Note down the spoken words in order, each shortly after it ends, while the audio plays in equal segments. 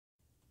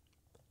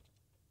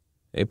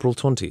April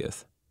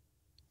 20th.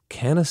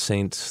 Can a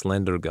saint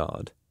slander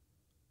God?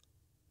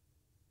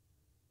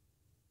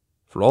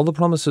 For all the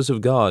promises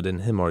of God in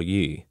him are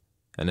ye,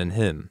 and in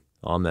him.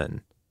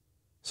 Amen.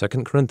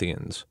 2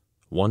 Corinthians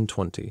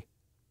 1:20.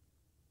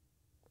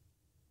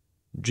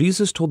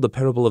 Jesus told the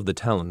parable of the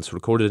talents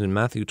recorded in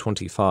Matthew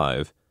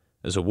 25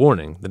 as a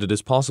warning that it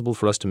is possible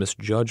for us to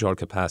misjudge our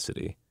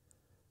capacity.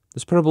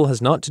 This parable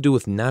has not to do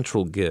with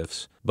natural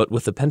gifts, but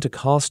with the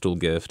Pentecostal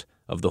gift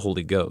of the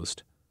Holy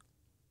Ghost.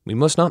 We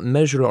must not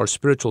measure our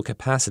spiritual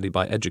capacity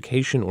by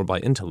education or by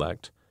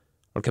intellect.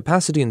 Our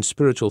capacity in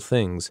spiritual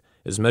things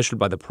is measured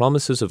by the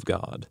promises of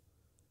God.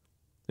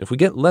 If we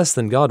get less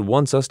than God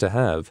wants us to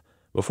have,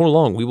 before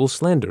long we will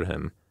slander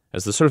him,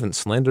 as the servant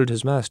slandered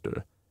his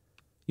master.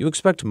 You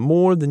expect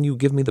more than you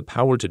give me the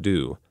power to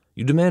do.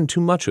 You demand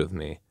too much of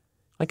me.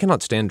 I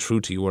cannot stand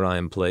true to you where I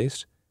am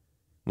placed.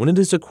 When it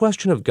is a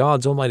question of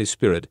God's Almighty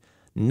Spirit,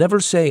 never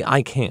say,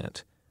 I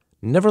can't.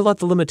 Never let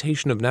the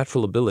limitation of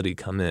natural ability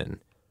come in.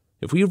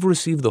 If we have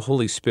received the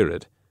Holy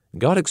Spirit,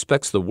 God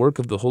expects the work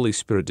of the Holy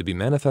Spirit to be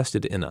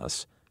manifested in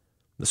us.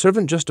 The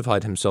servant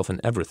justified himself in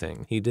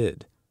everything he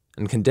did,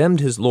 and condemned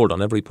his Lord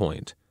on every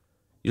point.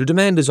 Your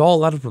demand is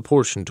all out of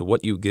proportion to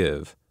what you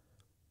give.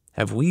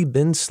 Have we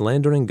been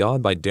slandering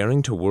God by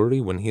daring to worry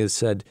when he has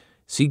said,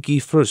 Seek ye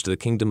first the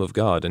kingdom of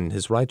God and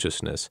his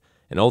righteousness,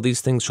 and all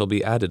these things shall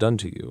be added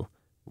unto you?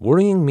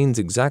 Worrying means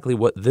exactly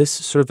what this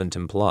servant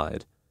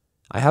implied.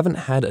 I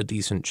haven't had a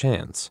decent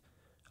chance.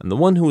 And the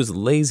one who is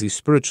lazy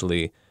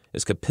spiritually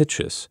is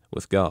captious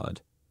with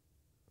God.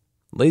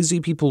 Lazy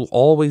people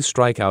always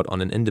strike out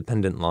on an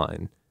independent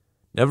line.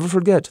 Never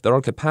forget that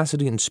our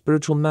capacity in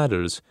spiritual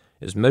matters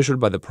is measured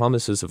by the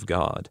promises of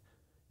God.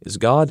 Is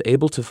God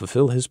able to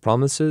fulfill his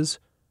promises?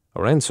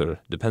 Our answer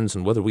depends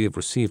on whether we have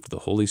received the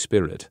Holy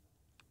Spirit.